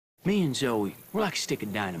Me and Zoe, we're like a stick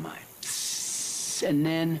of dynamite. And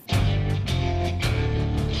then...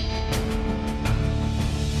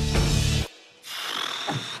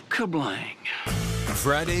 kablang.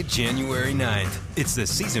 Friday, January 9th. It's the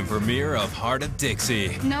season premiere of Hart of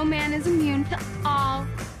Dixie. No man is immune to all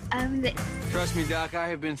of this. Trust me, Doc, I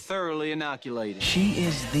have been thoroughly inoculated. She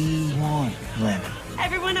is the one, Lennon.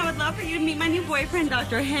 Everyone, I would love for you to meet my new boyfriend,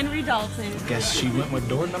 Dr. Henry Dalton. Guess she went with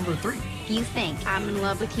door number 3. If you think I'm in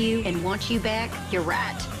love with you and want you back, you're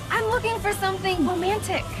right. I'm looking for something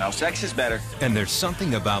romantic. No, sex is better. And there's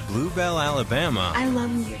something about Bluebell, Alabama I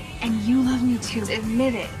love you, and you love me too.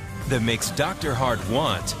 Admit it. that makes Dr. Hart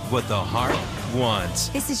want what the heart wants.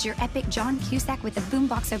 This is your epic John Cusack with a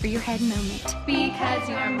boombox over your head moment. Because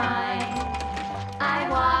you're mine, I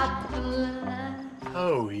walk the line.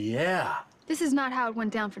 Oh, yeah. This is not how it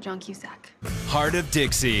went down for John Cusack. Hart of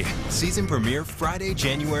Dixie. Season premiere Friday,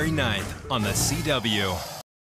 January 9th on the CW.